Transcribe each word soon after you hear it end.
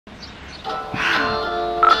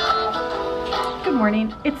Good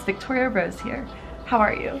morning, it's Victoria Rose here. How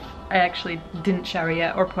are you? I actually didn't shower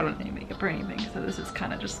yet or put on any makeup or anything, so this is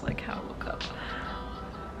kind of just like how I woke up.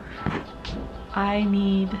 I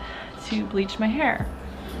need to bleach my hair.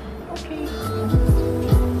 Okay.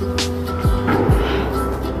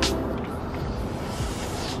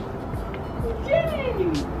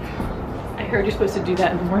 Yay! I heard you're supposed to do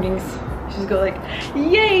that in the mornings. You just go like,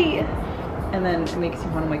 yay! And then it makes you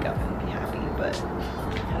want to wake up and be happy, but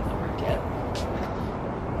it hasn't worked yet.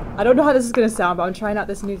 I don't know how this is gonna sound, but I'm trying out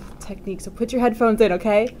this new technique, so put your headphones in,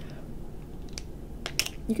 okay?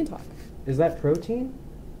 You can talk. Is that protein?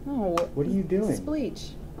 No. What are you doing? This is bleach.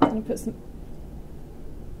 I'm gonna put some...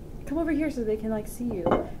 Come over here so they can like see you.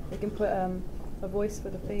 They can put a voice for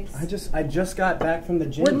the face. I just got back from the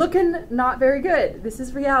gym. We're looking not very good. This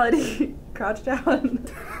is reality. Crouch down.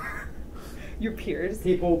 Your peers.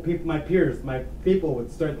 My peers, my people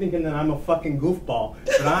would start thinking that I'm a fucking goofball,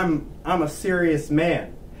 but I'm a serious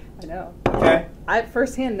man. I know. Okay? I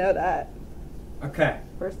firsthand know that. Okay.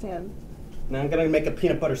 Firsthand. Now I'm gonna make a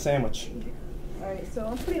peanut butter sandwich. Alright, so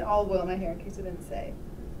I'm putting olive oil in my hair in case I didn't say.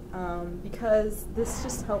 Because this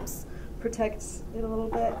just helps protect it a little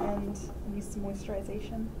bit and needs some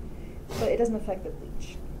moisturization. But it doesn't affect the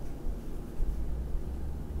bleach.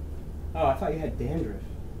 Oh, I thought you had dandruff.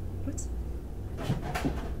 What?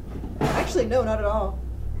 Actually, no, not at all.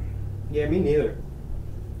 Yeah, me neither.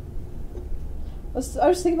 I was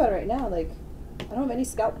just thinking about it right now, like, I don't have any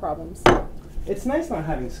scalp problems. It's nice not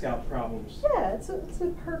having scalp problems. Yeah, it's a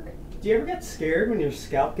perk. Do you ever get scared when your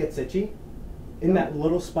scalp gets itchy? In that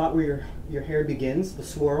little spot where your hair begins, the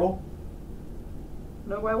swirl?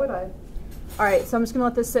 No, why would I? Alright, so I'm just going to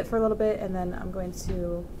let this sit for a little bit, and then I'm going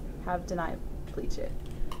to have Denai bleach it.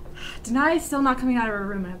 Denai is still not coming out of her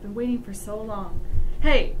room, and I've been waiting for so long.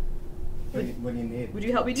 Hey! What do you need? Would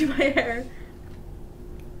you help me do my hair?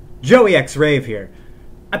 Joey X Rave here.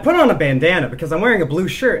 I put on a bandana because I'm wearing a blue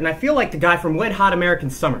shirt and I feel like the guy from Wet Hot American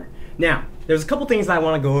Summer. Now, there's a couple things I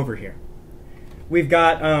want to go over here. We've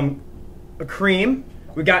got a cream.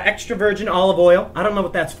 We've got extra virgin olive oil. I don't know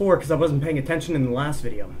what that's for because I wasn't paying attention in the last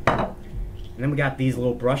video. And then we got these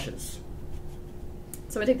little brushes.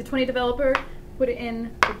 So I take the 20 developer, put it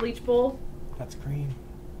in the bleach bowl. That's cream.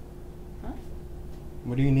 Huh?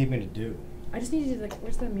 What do you need me to do? I just need you to, like,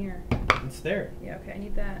 where's the mirror? It's there. Yeah, okay, I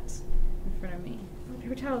need that in front of me. Oh,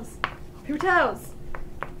 paper towels. Paper towels!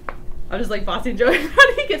 I'm just like bossing Joey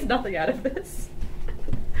around. He gets nothing out of this.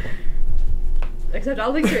 Except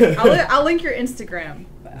I'll link your Instagram.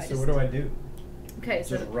 So what do I do? Okay,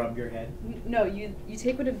 so just rub your head? No, you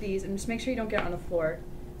take one of these and just make sure you don't get it on the floor.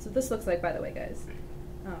 So this looks like, by the way, guys.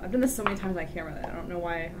 I've done this so many times on camera that I don't know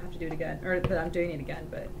why I have to do it again, or that I'm doing it again,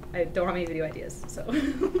 but I don't have any video ideas, so.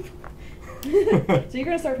 So you're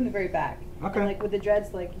gonna start from the very back. Okay. And like with the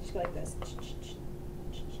dreads, like you just go like this.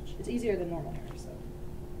 It's easier than normal hair, so.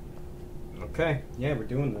 Okay, yeah, we're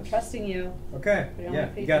doing this. Trusting you. Okay, yeah,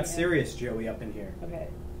 you got it. serious Joey up in here. Okay.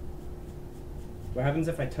 What happens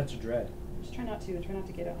if I touch a dread? Just try not to, and try not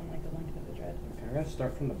to get it on like the length of the dread. Okay, I'm gonna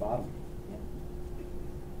start from the bottom. Yeah.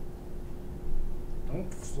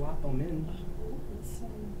 Don't flop them in.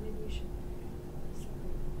 Maybe we should.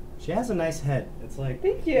 She has a nice head. It's like,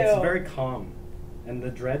 thank you. It's very calm. And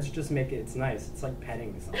the dreads just make it, it's nice. It's like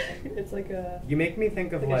petting something. It's like a... You make me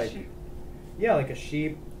think of like a sheep. Yeah, like a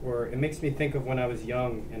sheep, or it makes me think of when I was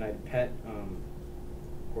young and I'd pet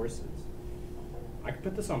horses. I could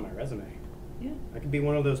put this on my resume. Yeah. I could be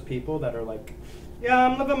one of those people that are like, yeah,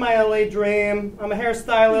 I'm living my LA dream. I'm a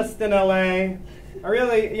hairstylist in LA. I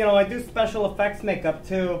really, you know, I do special effects makeup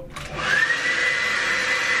too.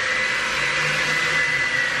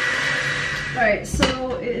 Alright,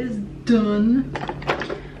 so it is done.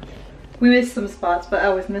 We missed some spots, but I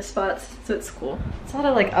always miss spots, so it's cool. It's a lot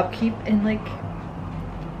of like upkeep in like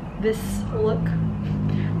this look,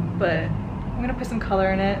 but I'm gonna put some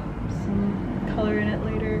color in it,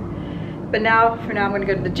 later. But now, for now, I'm gonna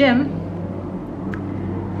go to the gym.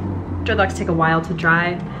 Dreadlocks take a while to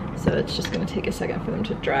dry, so it's just gonna take a second for them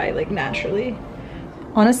to dry like naturally.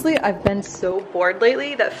 Honestly, I've been so bored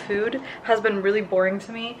lately that food has been really boring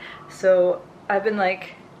to me. So I've been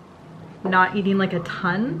like not eating like a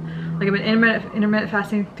ton. Like I've been intermittent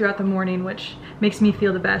fasting throughout the morning, which makes me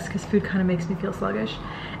feel the best because food kind of makes me feel sluggish.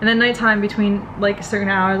 And then nighttime between like certain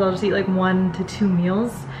hours, I'll just eat like 1 to 2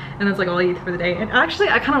 meals. And that's like all I eat for the day. And actually,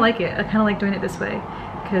 I kind of like it. I kind of like doing it this way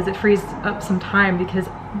because it frees up some time, because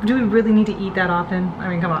do we really need to eat that often? I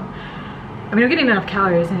mean, come on. I mean, I'm getting enough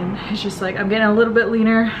calories and it's just like I'm getting a little bit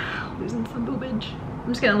leaner, losing some boobage. I'm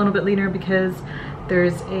just getting a little bit leaner because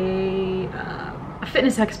there's a a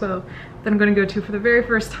fitness expo that I'm gonna go to for the very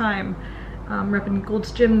first time. Repping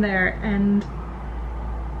Gold's Gym there, and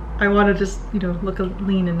I want to just, you know, look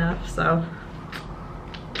lean enough, so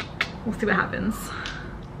we'll see what happens.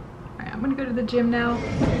 All right, I'm gonna go to the gym now.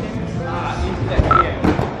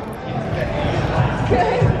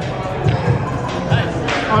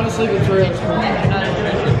 Honestly, Victoria's cool.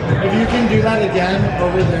 If you can do that again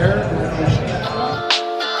over there, I appreciate it.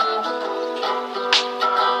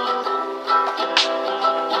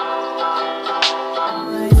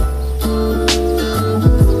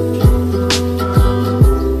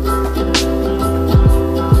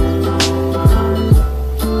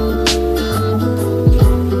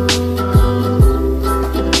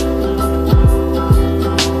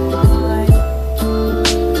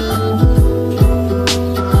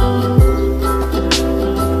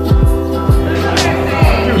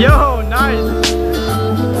 Yo, nice.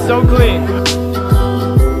 So clean.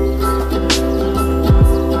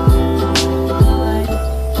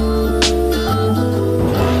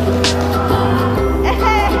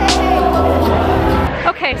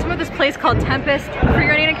 Okay, so I'm at this place called Tempest Free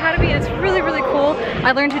Running Academy, and it's really, really cool.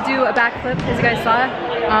 I learned to do a backflip, as you guys saw.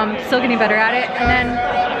 Still getting better at it. And then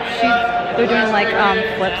they're doing like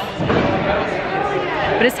flips.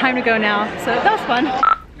 But it's time to go now, so that was fun.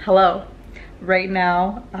 Hello. Right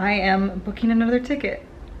now, I am booking another ticket.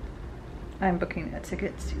 I'm booking a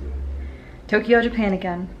ticket to Tokyo, Japan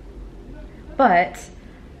again. But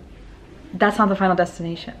that's not the final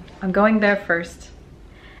destination. I'm going there first,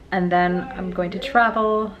 and then I'm going to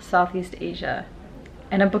travel Southeast Asia.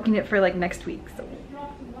 And I'm booking it for like next week. So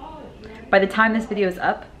by the time this video is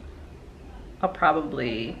up, I'll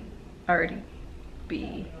probably already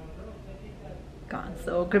be gone.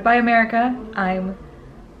 So goodbye, America. I'm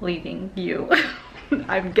leaving you.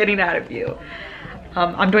 I'm getting out of you.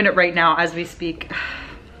 I'm doing it right now as we speak.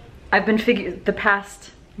 I've been the past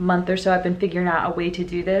month or so, I've been figuring out a way to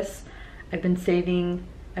do this. I've been saving,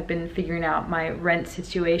 I've been figuring out my rent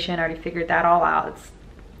situation. I already figured that all out. It's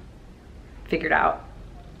figured out.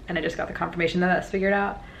 And I just got the confirmation that that's figured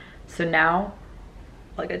out. So now,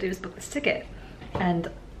 all I gotta do is book this ticket. And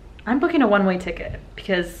I'm booking a one-way ticket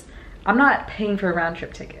because I'm not paying for a round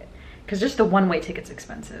trip ticket. Because just the one-way ticket's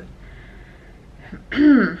expensive.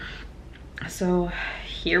 So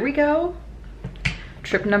here we go.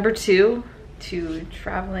 Trip number 2 to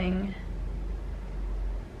traveling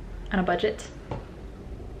on a budget.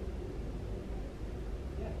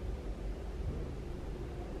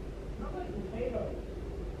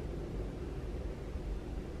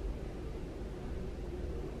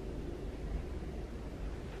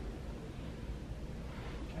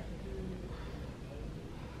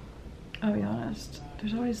 I'll be honest,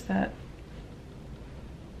 there's always that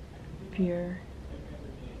fear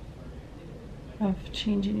of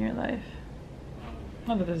changing your life.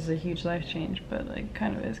 Not that this is a huge life change, but like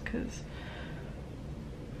kind of is, because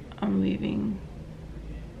I'm leaving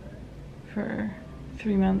for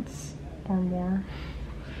 3 months or more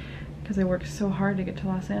because I worked so hard to get to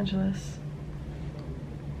Los Angeles.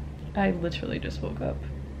 I literally just woke up,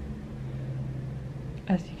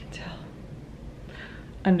 as you can tell.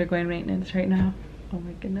 Undergoing maintenance right now. Oh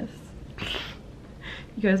my goodness.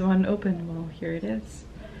 You guys want an open? Well, here it is.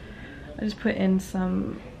 I just put in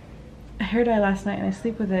some hair dye last night and I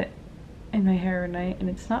sleep with it in my hair at night, and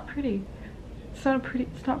it's not pretty. It's not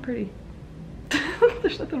pretty.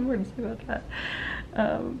 There's nothing more to say about that.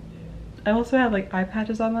 I also had like eye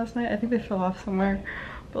patches on last night. I think they fell off somewhere,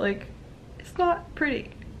 but like it's not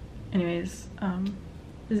pretty. Anyways,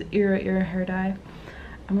 this is Era hair dye.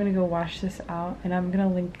 I'm gonna go wash this out, and I'm gonna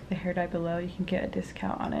link the hair dye below. You can get a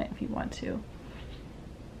discount on it if you want to.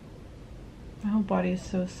 My whole body is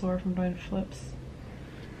so sore from doing flips.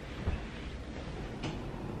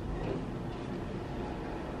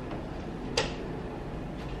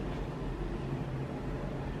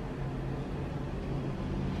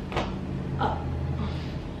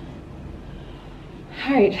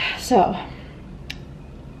 Alright, so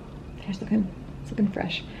hair's looking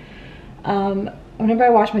fresh. Whenever I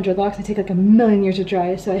wash my dreadlocks, I take like a million years to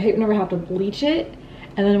dry, so I hate whenever I have to bleach it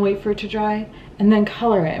and then wait for it to dry, and then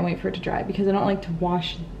color it and wait for it to dry, because I don't like to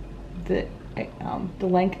wash the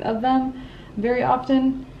length of them very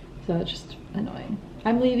often, so it's just annoying.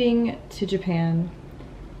 I'm leaving to Japan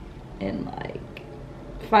in like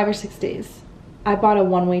 5 or 6 days. I bought a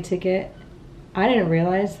one-way ticket. I didn't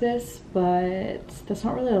realize this, but that's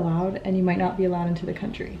not really allowed, and you might not be allowed into the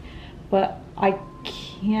country. But I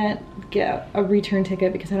can't get a return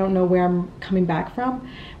ticket because I don't know where I'm coming back from,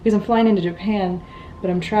 because I'm flying into Japan, but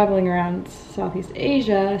I'm traveling around Southeast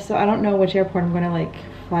Asia, so I don't know which airport I'm gonna like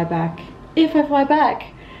fly back, if I fly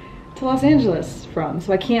back to Los Angeles from,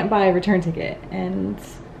 so I can't buy a return ticket. And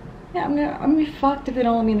yeah, I'm gonna be fucked if they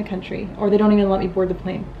don't let me in the country, or they don't even let me board the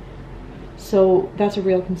plane. So that's a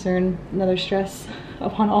real concern, another stress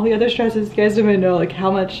upon all the other stresses. You guys don't even know like how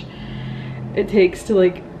much it takes to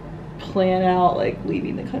like plan out like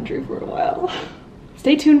leaving the country for a while.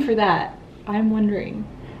 Stay tuned for that. I'm wondering.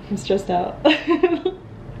 I'm stressed out.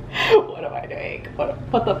 What am I doing?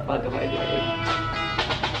 What the fuck am I doing?